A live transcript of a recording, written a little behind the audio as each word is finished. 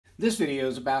This video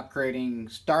is about creating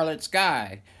starlit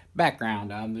sky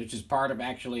background, which is part of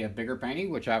actually a bigger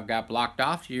painting, which I've got blocked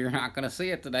off. You're not going to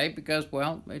see it today because,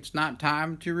 well, it's not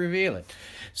time to reveal it.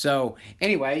 So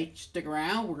anyway, stick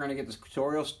around. We're going to get this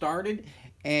tutorial started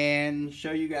and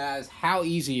show you guys how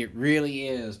easy it really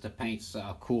is to paint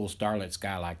a cool starlit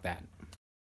sky like that.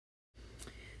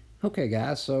 Okay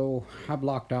guys, so I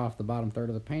blocked off the bottom third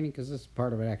of the painting because this is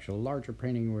part of an actual larger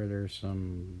painting where there's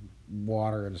some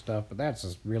water and stuff, but that's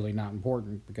just really not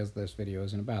important because this video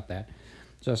isn't about that.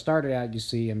 So I started out, you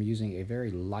see I'm using a very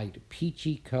light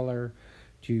peachy color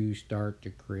to start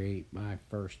to create my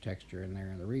first texture in there.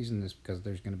 And the reason is because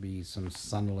there's going to be some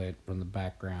sunlit from the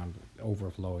background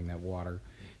overflowing that water.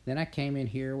 Then I came in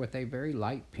here with a very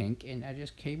light pink, and I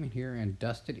just came in here and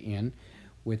dusted in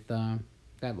with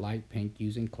that light pink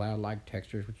using cloud-like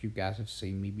textures, which you guys have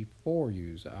seen me before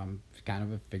use. It's kind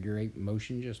of a figure eight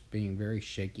motion, just being very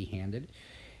shaky-handed.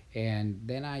 And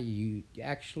then I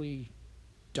actually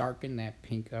darken that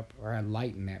pink up, or I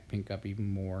lighten that pink up even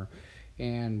more,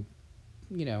 and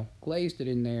glazed it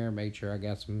in there, made sure I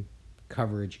got some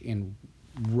coverage in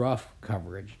rough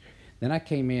coverage. Then I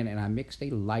came in and I mixed a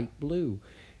light blue,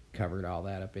 covered all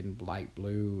that up in light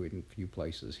blue in a few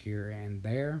places here and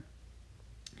there.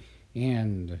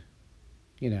 And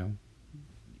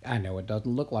I know it doesn't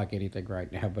look like anything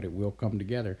right now, but it will come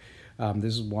together.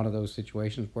 This is one of those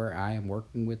situations where I am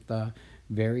working with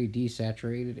very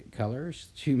desaturated colors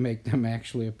to make them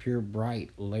actually appear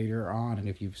bright later on. And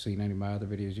if you've seen any of my other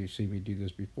videos, you've seen me do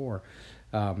this before.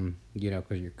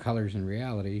 Because your colors in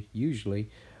reality usually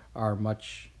are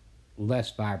much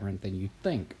less vibrant than you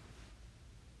think.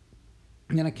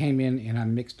 And then I came in and I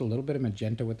mixed a little bit of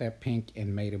magenta with that pink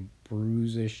and made a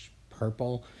bruisish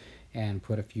purple and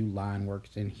put a few line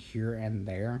works in here and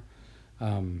there.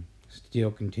 Still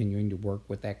continuing to work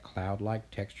with that cloud-like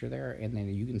texture there, and then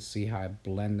you can see how I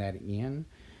blend that in,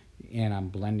 and I'm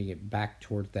blending it back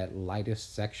towards that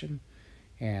lightest section.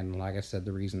 And like I said,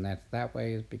 the reason that's that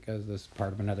way is because this is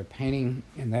part of another painting,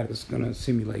 and that is going to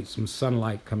simulate some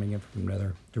sunlight coming in from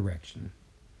another direction.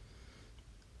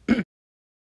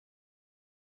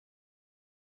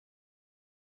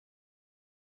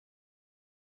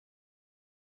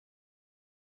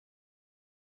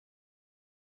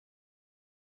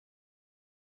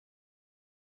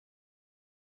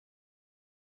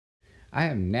 I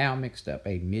have now mixed up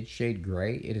a mid-shade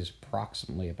gray. It is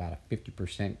approximately about a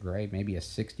 50% gray, maybe a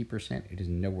 60%. It is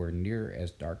nowhere near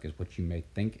as dark as what you may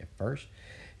think at first.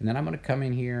 And then I'm going to come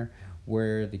in here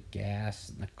where the gas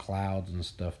and the clouds and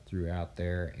stuff throughout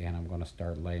there, and I'm going to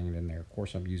start laying it in there. Of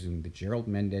course, I'm using the Gerald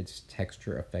Mendez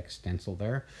texture effect stencil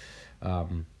there.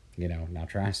 Not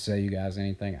trying to sell you guys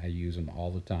anything. I use them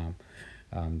all the time.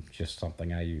 Just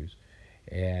something I use.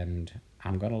 And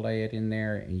I'm going to lay it in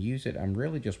there and use it. I'm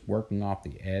really just working off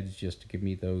the edge just to give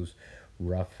me those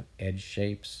rough edge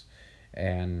shapes,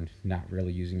 and not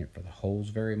really using it for the holes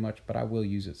very much, but I will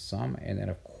use it some. And then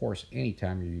of course,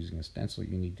 anytime you're using a stencil,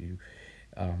 you need to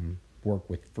work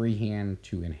with freehand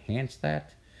to enhance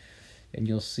that. And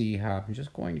you'll see how I'm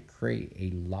just going to create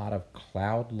a lot of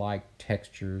cloud-like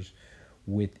textures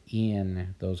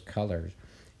within those colors.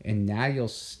 And now you'll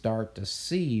start to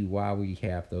see why we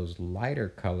have those lighter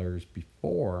colors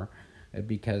before,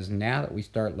 because now that we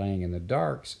start laying in the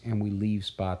darks and we leave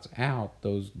spots out,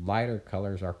 those lighter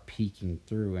colors are peeking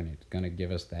through, and it's going to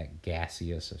give us that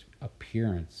gaseous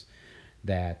appearance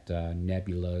that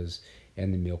nebulas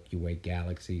and the Milky Way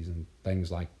galaxies and things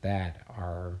like that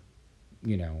are,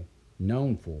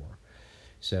 known for.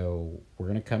 So we're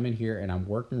going to come in here, and I'm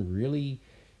working really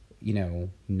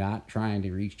not trying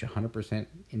to reach 100%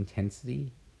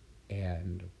 intensity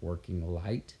and working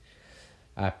light.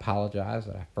 I apologize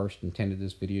that I first intended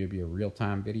this video to be a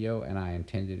real-time video, and I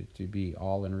intended it to be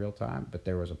all in real time, but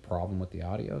there was a problem with the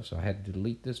audio, so I had to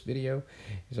delete this video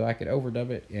so I could overdub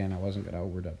it, and I wasn't going to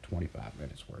overdub 25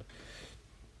 minutes worth.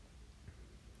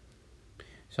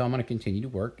 So I'm going to continue to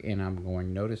work, and I'm going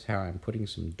to notice how I'm putting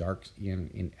some darks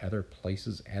in other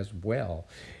places as well.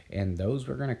 And those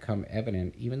are going to come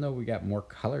evident, even though we got more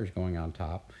colors going on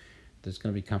top, that's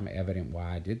going to become evident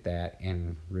why I did that.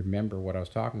 And remember what I was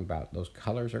talking about. Those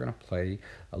colors are going to play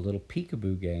a little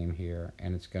peekaboo game here,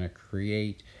 and it's going to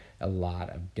create a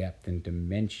lot of depth and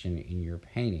dimension in your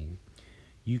painting.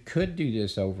 You could do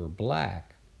this over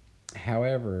black.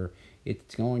 However,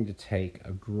 it's going to take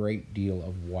a great deal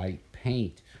of white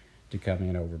paint to come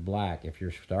in over black. If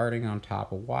you're starting on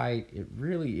top of white, it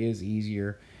really is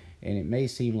easier, and it may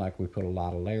seem like we put a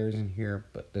lot of layers in here,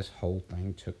 but this whole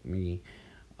thing took me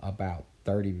about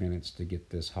 30 minutes to get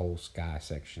this whole sky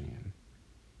section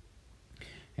in.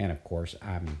 And of course,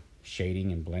 I'm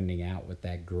shading and blending out with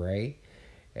that gray,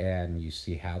 and you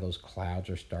see how those clouds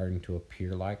are starting to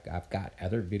appear. Like, I've got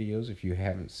other videos. If you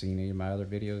haven't seen any of my other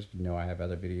videos, you know I have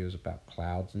other videos about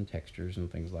clouds and textures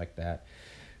and things like that.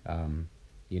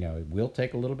 You know, it will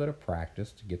take a little bit of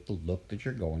practice to get the look that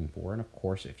you're going for. And of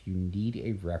course, if you need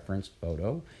a reference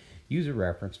photo, use a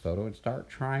reference photo and start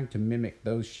trying to mimic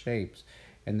those shapes.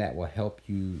 And that will help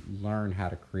you learn how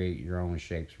to create your own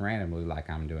shapes randomly, like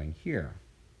I'm doing here.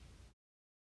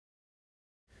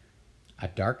 I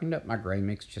darkened up my gray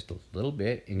mix just a little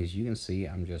bit, and as you can see,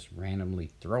 I'm just randomly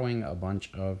throwing a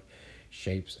bunch of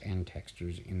shapes and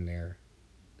textures in there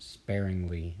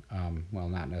sparingly. Well,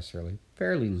 not necessarily,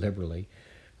 fairly liberally.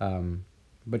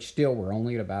 But still, we're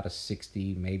only at about a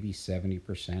 60, maybe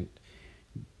 70%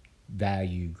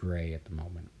 value gray at the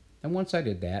moment. And once I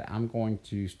did that, I'm going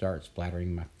to start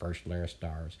splattering my first layer of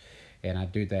stars. And I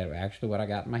do that, actually what I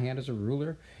got in my hand is a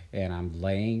ruler, and I'm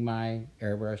laying my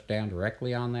airbrush down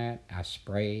directly on that. I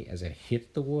spray, as it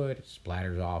hits the wood, it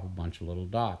splatters off a bunch of little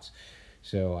dots.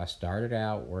 So I started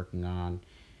out working on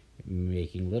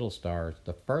making little stars.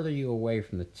 The further you away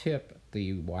from the tip,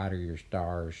 the wider your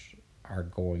stars are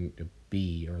going to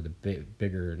be, or the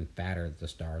bigger and fatter the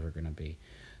stars are going to be.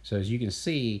 So as you can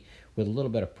see, with a little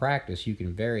bit of practice, you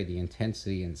can vary the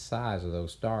intensity and size of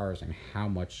those stars and how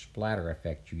much splatter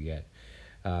effect you get.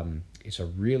 It's a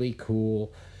really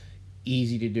cool,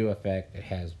 easy to do effect. It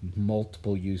has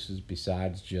multiple uses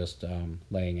besides just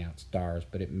laying out stars,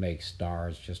 but it makes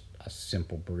stars just a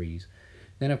simple breeze.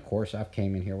 Then of course I've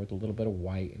came in here with a little bit of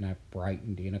white, and I've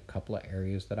brightened in a couple of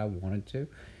areas that I wanted to.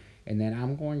 And then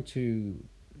I'm going to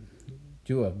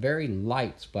do a very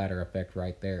light splatter effect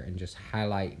right there and just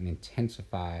highlight and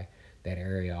intensify that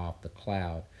area off the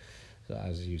cloud. So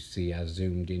as you see, I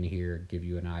zoomed in here, give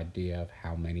you an idea of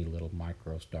how many little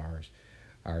micro stars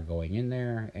are going in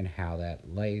there and how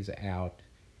that lays out,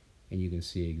 and you can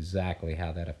see exactly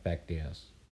how that effect is.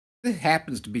 If this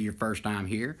happens to be your first time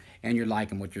here and you're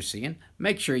liking what you're seeing,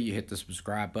 make sure you hit the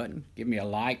subscribe button, give me a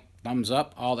like, thumbs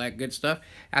up, all that good stuff.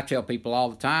 I tell people all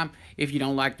the time, if you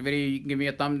don't like the video, you can give me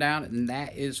a thumb down, and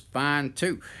that is fine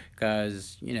too,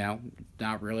 because, you know, it's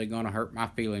not really going to hurt my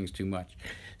feelings too much.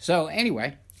 So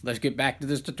anyway, let's get back to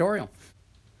this tutorial.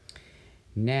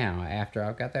 Now, after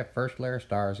I've got that first layer of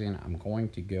stars in, I'm going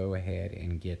to go ahead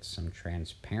and get some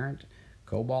transparent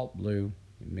cobalt blue.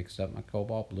 Mix up my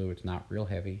cobalt blue. It's not real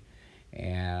heavy.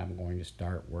 And I'm going to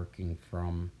start working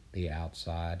from the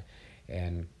outside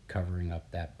and covering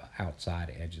up that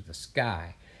outside edge of the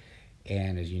sky.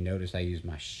 And as you notice, I use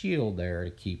my shield there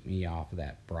to keep me off of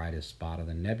that brightest spot of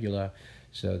the nebula,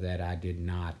 so that I did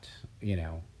not, you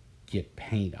know, get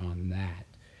paint on that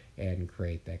and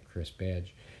create that crisp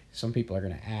edge. Some people are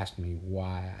going to ask me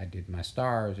why I did my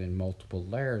stars in multiple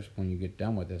layers when you get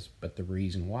done with this, but the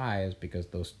reason why is because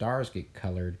those stars get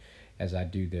colored as I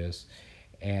do this,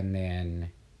 and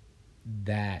then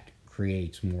that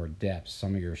creates more depth.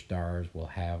 Some of your stars will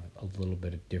have a little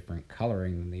bit of different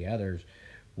coloring than the others,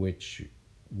 which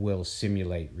will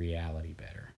simulate reality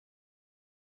better.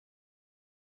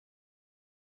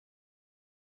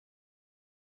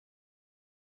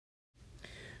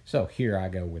 So here I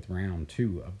go with round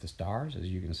 2 of the stars. As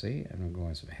you can see, I'm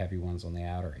going some heavy ones on the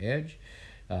outer edge,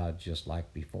 just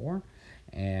like before.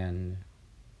 And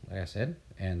like I said,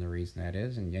 and the reason that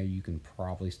is, and yeah, you can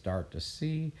probably start to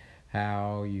see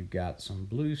how you've got some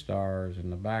blue stars in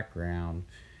the background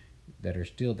that are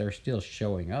still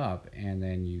showing up, and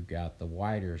then you've got the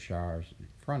whiter stars in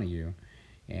front of you,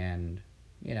 and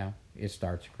you know, it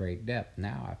starts to create depth.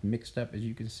 Now I've mixed up, as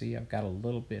you can see, I've got a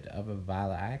little bit of a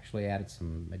violet. I actually added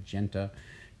some magenta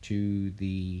to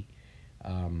the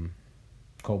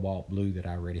cobalt blue that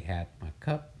I already had in my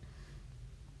cup.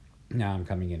 Now I'm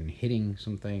coming in and hitting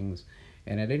some things,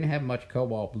 and I didn't have much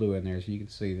cobalt blue in there, so you can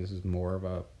see this is more of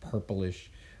a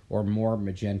purplish or more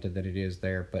magenta than it is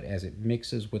there, but as it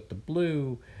mixes with the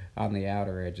blue on the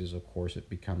outer edges, of course, it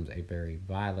becomes a very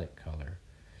violet color.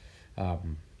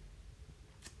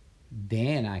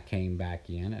 Then I came back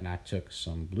in and I took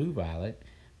some blue violet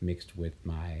mixed with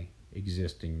my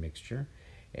existing mixture,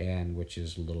 and which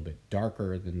is a little bit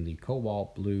darker than the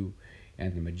cobalt blue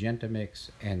and the magenta mix,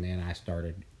 and then I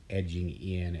started edging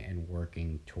in and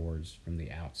working towards from the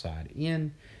outside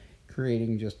in,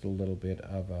 creating just a little bit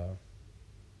of a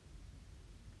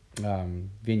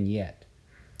vignette.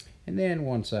 And then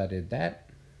once I did that,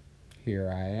 here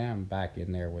I am back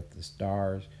in there with the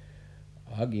stars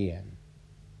again.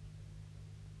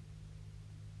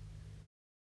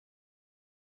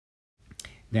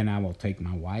 Then I will take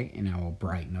my white and I will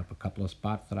brighten up a couple of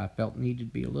spots that I felt needed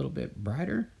to be a little bit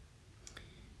brighter,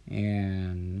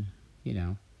 and you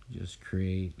know, just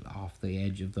create off the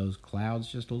edge of those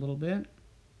clouds just a little bit.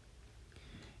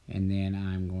 And then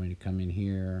I'm going to come in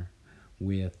here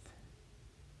with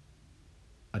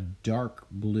a dark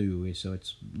blue, so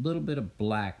it's a little bit of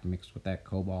black mixed with that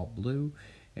cobalt blue,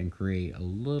 and create a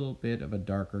little bit of a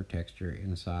darker texture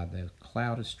inside the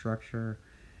cloud structure.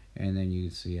 And then you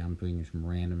see I'm putting some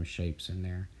random shapes in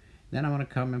there. Then I'm going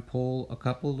to come and pull a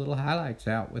couple little highlights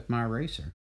out with my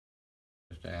eraser.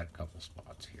 Just add a couple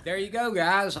spots here. There you go,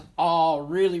 guys. All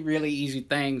really easy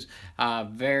things.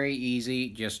 Very easy.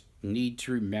 Just need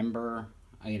to remember,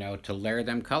 you know, to layer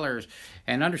them colors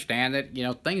and understand that, you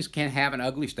know, things can have an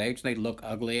ugly stage. They look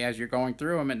ugly as you're going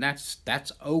through them, and that's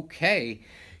okay.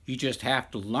 You just have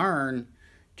to learn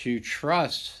to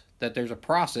trust that there's a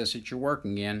process that you're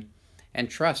working in, and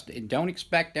trust it. Don't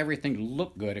expect everything to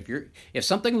look good. If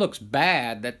something looks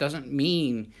bad, that doesn't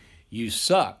mean you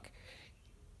suck.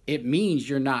 It means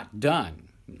you're not done.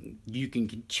 You can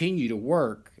continue to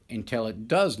work until it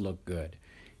does look good.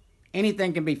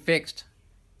 Anything can be fixed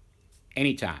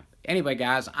anytime. Anyway,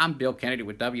 guys, I'm Bill Kennedy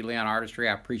with W. Leon Artistry.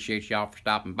 I appreciate y'all for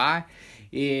stopping by.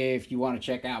 If you want to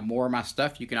check out more of my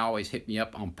stuff, you can always hit me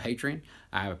up on Patreon.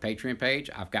 I have a Patreon page.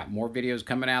 I've got more videos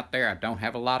coming out there. I don't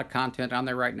have a lot of content on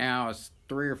there right now. It's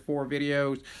 3 or 4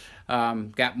 videos.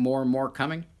 Got more and more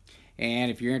coming.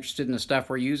 And if you're interested in the stuff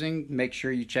we're using, make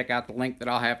sure you check out the link that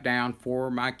I'll have down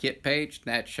for my kit page.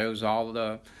 That shows all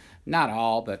the, not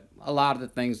all, but a lot of the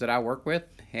things that I work with.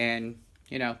 And,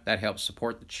 you know, that helps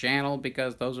support the channel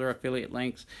because those are affiliate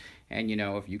links. And, you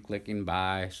know, if you click and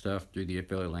buy stuff through the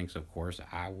affiliate links, of course,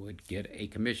 I would get a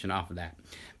commission off of that.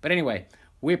 But anyway,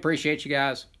 we appreciate you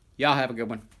guys. Y'all have a good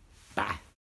one. Bye.